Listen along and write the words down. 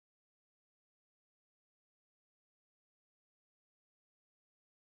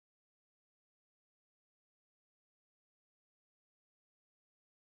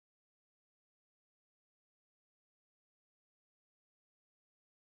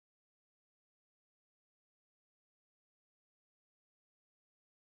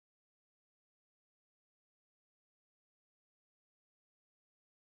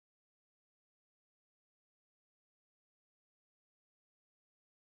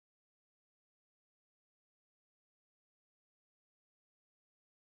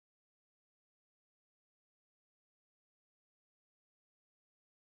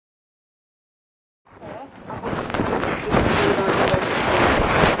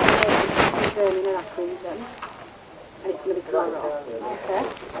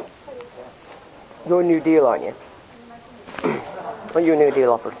You're a New Deal, aren't you? Aren't you a New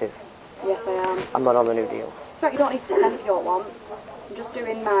Deal operative? Yes, I am. I'm not on the New Deal. So you don't need to pretend if you don't want. I'm just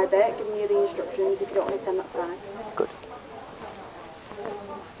doing my bit, giving you the instructions. If you don't want to attend, that's fine. Good.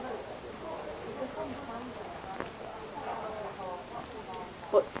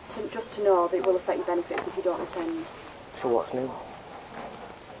 But just to know that it will affect your benefits if you don't attend. So what's new?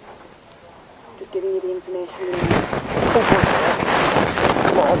 Just giving you the information you need.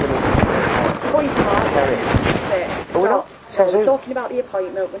 What on the New Deal? Before you come on, we're not. Says we're who? talking about the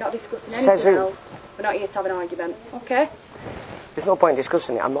appointment. We're not discussing anything else. We're not here to have an argument. Okay? There's no point in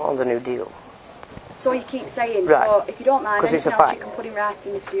discussing it. I'm not on the New Deal. So you keep saying, right. So if you don't mind anything it's a else fact. you can put in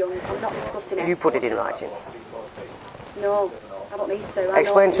writing, Mr. Young. I'm not discussing it. You put it in writing. No, I don't need to.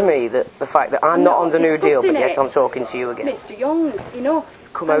 Explain to me the fact that I'm not on the New Deal, but yet I'm talking to you again. Mr. Young, enough.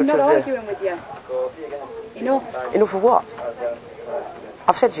 I'm not arguing with you. Enough. Enough of what?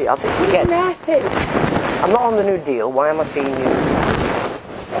 I've said to you, I'll say it again. I'm not on the New Deal. Why am I seeing you?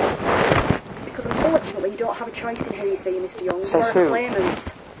 Because unfortunately you don't have a choice in who you see, Mr. Young. Says You're a who?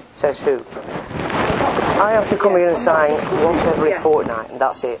 claimant. Says who? I have to come here and sign once every fortnight, and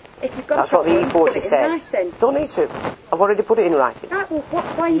that's it. That's what the E40 says. Don't need to. I've already put it in writing. Right, well,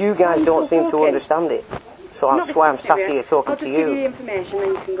 why you guys don't seem to understand it. So that's why I'm sat here talking to you. I'll just give you the information, then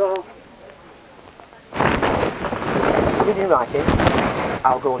you can go. Put it in writing.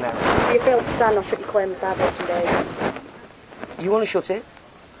 I'll go now. If you fail to sign, I'll shut your claim in 5 working days. You want to shut it?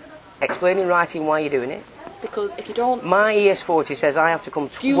 Explain in writing why you're doing it. Because if you don't... My ES40 says I have to come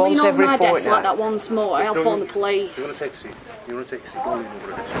once every fortnight. If you lean over my desk like that once more, I'll phone the police. You want to take a seat? You want to take a seat? Go lean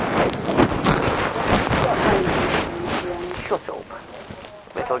over it. Shut up,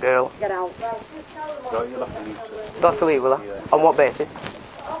 little girl. Get out. No, you'll have to leave. You'll have to leave, will I? Yeah. On what basis?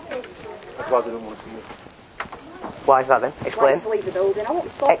 That's why they don't want to see you. Why is that then? Explain. To leave the building. I won't be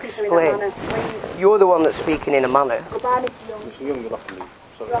spoken to in that manner. Please. You're the one that's speaking in a manner. Goodbye, Mr. Young. Mr. Young, you'll have to leave.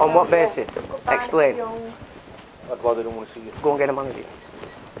 Sorry. On what basis? Explain. That's why they don't want to see you. Go and get a manager.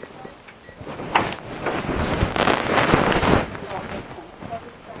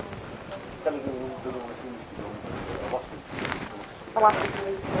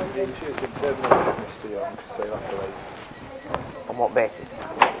 On what basis?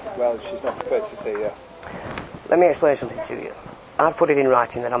 Well, she's not prepared to say yeah. Let me explain something to you. I've put it in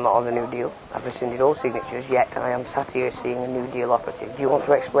writing that I'm not on the New Deal. I've rescinded all signatures, yet I am sat here seeing a New Deal operative. Do you want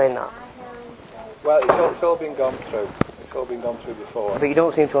to explain that? Well, it's all been gone through. It's all been gone through before. But you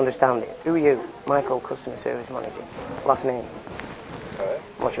don't seem to understand it. Who are you? Michael, Customer Service Manager. Last name? Sorry?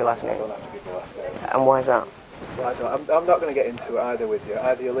 What's your last name? I don't have to give the last name. And why is that? Well, I'm not going to get into it either with you.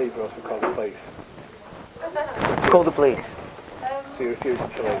 Either you leave or else we call the police. Call the police. So you're refusing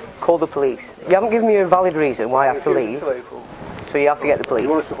to leave. Call the police. You haven't given me a valid reason why I have to leave. So you have to get the police. You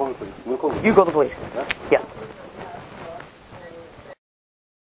want us to call the police? We'll call them. You call the police. Yeah.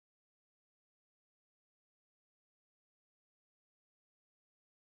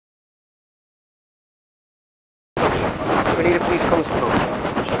 We need a police constable.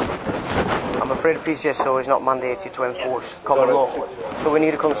 I'm afraid PCSO is not mandated to enforce common law. So we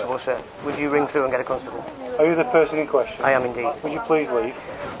need a constable, sir. Would you ring through and get a constable? Are you the person in question? I am indeed. Would you please leave?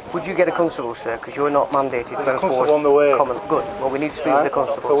 Would you get a constable, sir? Because you're not mandated to enforce on the way. common... Good. Well, we need to speak with the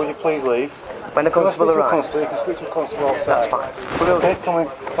constable. So would you please leave? When the constable arrives... You can speak to the constable outside. That's fine. Okay,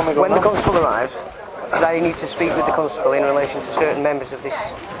 when the constable arrives, I need to speak with the constable in relation to certain members of this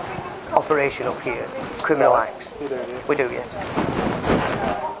operation up here. Criminal acts. We do, yes.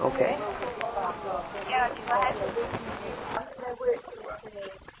 Okay.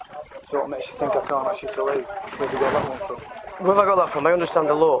 So what makes you think I can't ask you to leave? Where have you got that one from? Where have I got that from? I understand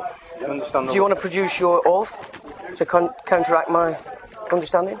the law. You understand the law? Do you want to produce your oath to counteract my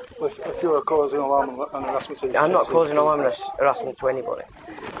understanding? If you're causing alarm and harassment to... I'm not causing alarm and harassment to anybody.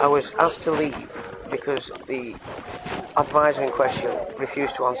 I was asked to leave because the advisor in question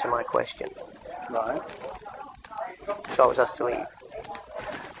refused to answer my question. Right. So I was asked to leave.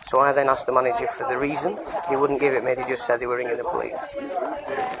 So I then asked the manager for the reason. He wouldn't give it me, he just said they were ringing the police.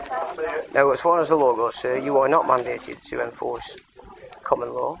 Now, as far as the law goes, sir, you are not mandated to enforce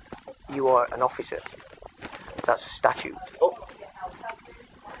common law. You are an officer. That's a statute.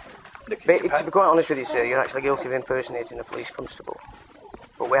 But to be quite honest with you, sir, you're actually guilty of impersonating a police constable.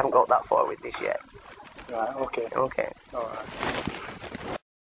 But we haven't got that far with this yet. Right, okay. Okay. All right.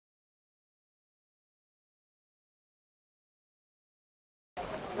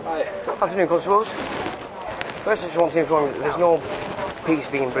 Afternoon, constables. First, I just want to inform you that there's no peace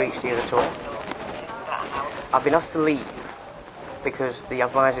being breached here at all. I've been asked to leave because the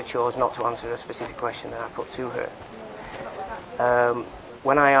advisor chose not to answer a specific question that I put to her.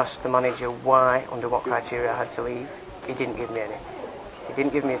 when I asked the manager why, under what criteria I had to leave, he didn't give me any. He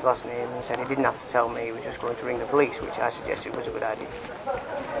didn't give me his last name and said he didn't have to tell me, he was just going to ring the police, which I suggested was a good idea.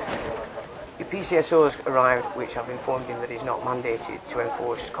 The PCSO's arrived, which I've informed him that he's not mandated to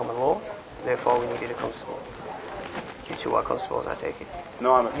enforce common law, therefore we needed a constable. You two are constables, I take it?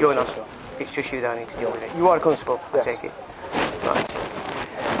 No, I'm a You're not. PCSO. It's just you that I need to deal with it. You are a constable, I take it? Right.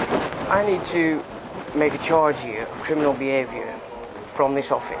 I need to make a charge here of criminal behaviour from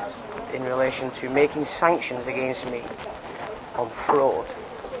this office in relation to making sanctions against me on fraud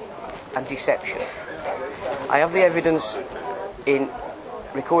and deception. I have the evidence in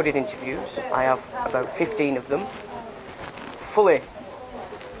recorded interviews. I have about 15 of them. Fully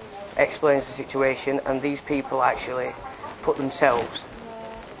explains the situation, and these people actually put themselves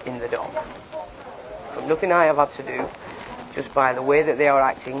in the dock. From nothing I have had to do, just by the way that they are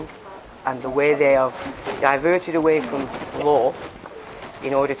acting and the way they have diverted away from law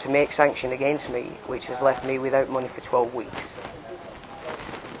in order to make sanction against me, which has left me without money for 12 weeks.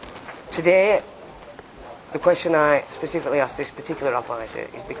 Today, the question I specifically asked this particular advisor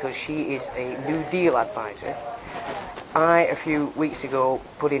is because she is a New Deal advisor. I, a few weeks ago,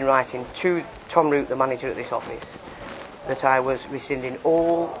 put in writing to Tom Root, the manager at this office, that I was rescinding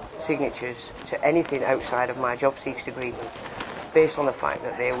all signatures to anything outside of my job seekers agreement based on the fact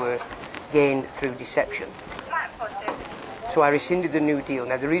that they were gained through deception. So I rescinded the New Deal.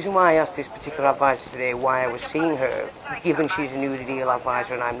 Now, the reason why I asked this particular advisor today why I was seeing her, given she's a New Deal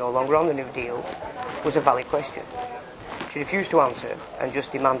advisor and I'm no longer on the New Deal, was a valid question. She refused to answer and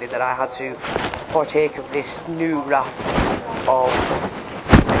just demanded that I had to partake of this new raft of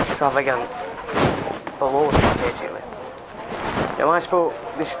extravagant baloney, basically. Now,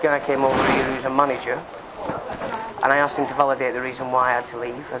 this guy came over here who's a manager, and I asked him to validate the reason why I had to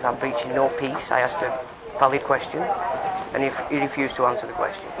leave, as I'm breaching no peace. I asked a valid question, and he refused to answer the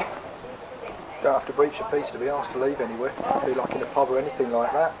question. You don't have to breach a peace to be asked to leave anywhere. Be like in a pub or anything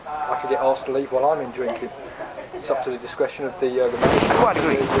like that. I could get asked to leave while I'm in drinking. It's up to the discretion of the manager. Quite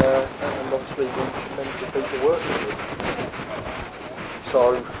agree. And obviously the people working with.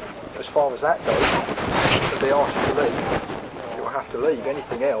 So, as far as that goes, if they ask you to leave, you'll have to leave.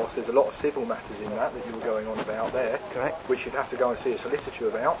 Anything else, there's a lot of civil matters in that you were going on about there. Correct. Which you'd have to go and see a solicitor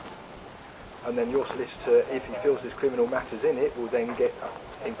about. And then your solicitor, if he feels there's criminal matters in it, will then get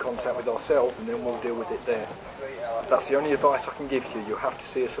in contact with ourselves and then we'll deal with it there. That's the only advice I can give you. You'll have to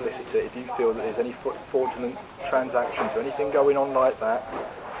see a solicitor if you feel that there's any fraudulent transactions or anything going on like that.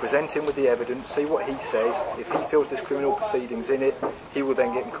 Present him with the evidence, see what he says. If he feels there's criminal proceedings in it, he will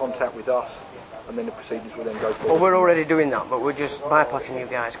then get in contact with us and then the proceedings will then go forward. Well, we're already doing that, but we're just bypassing you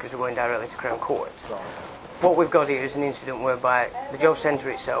guys because we're going directly to Crown Court. Right. What we've got here is an incident whereby the job centre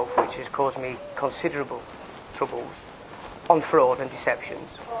itself, which has caused me considerable troubles on fraud and deceptions,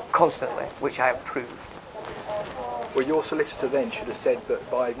 constantly, which I have proved. Well, your solicitor then should have said that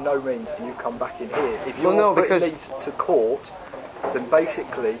by no means can you come back in here. If you're putting these to court, then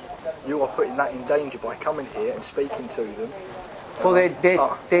basically you are putting that in danger by coming here and speaking to them. Well,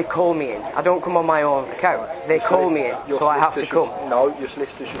 they call me in. I don't come on my own account. They call me in, so I have to come. No, your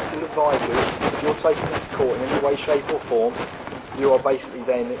solicitor should still advise you. If you're taking it to court in any way, shape or form, you are basically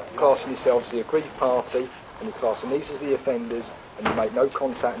then classing yourselves as the aggrieved party and you're classing these as the offenders and you make no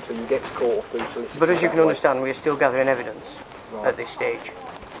contact until you get to court or through solicitor. But as you can understand, we are still gathering evidence at this stage.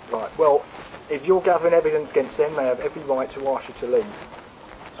 Right, well, if you're gathering evidence against them, they have every right to ask you to leave.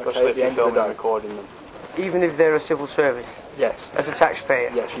 Especially if you're filming and recording them. Even if they're a civil service? Yes. As a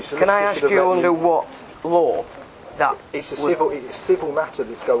taxpayer? Yes. Your Can I ask you under what law that... It's a civil matter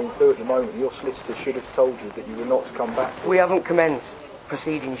that's going through at the moment. Your solicitor should have told you that you were not to come back. We haven't commenced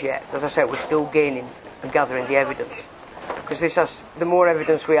proceedings yet. As I said, we're still gaining and gathering the evidence. Because the more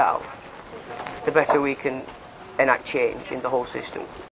evidence we have, the better we can enact change in the whole system.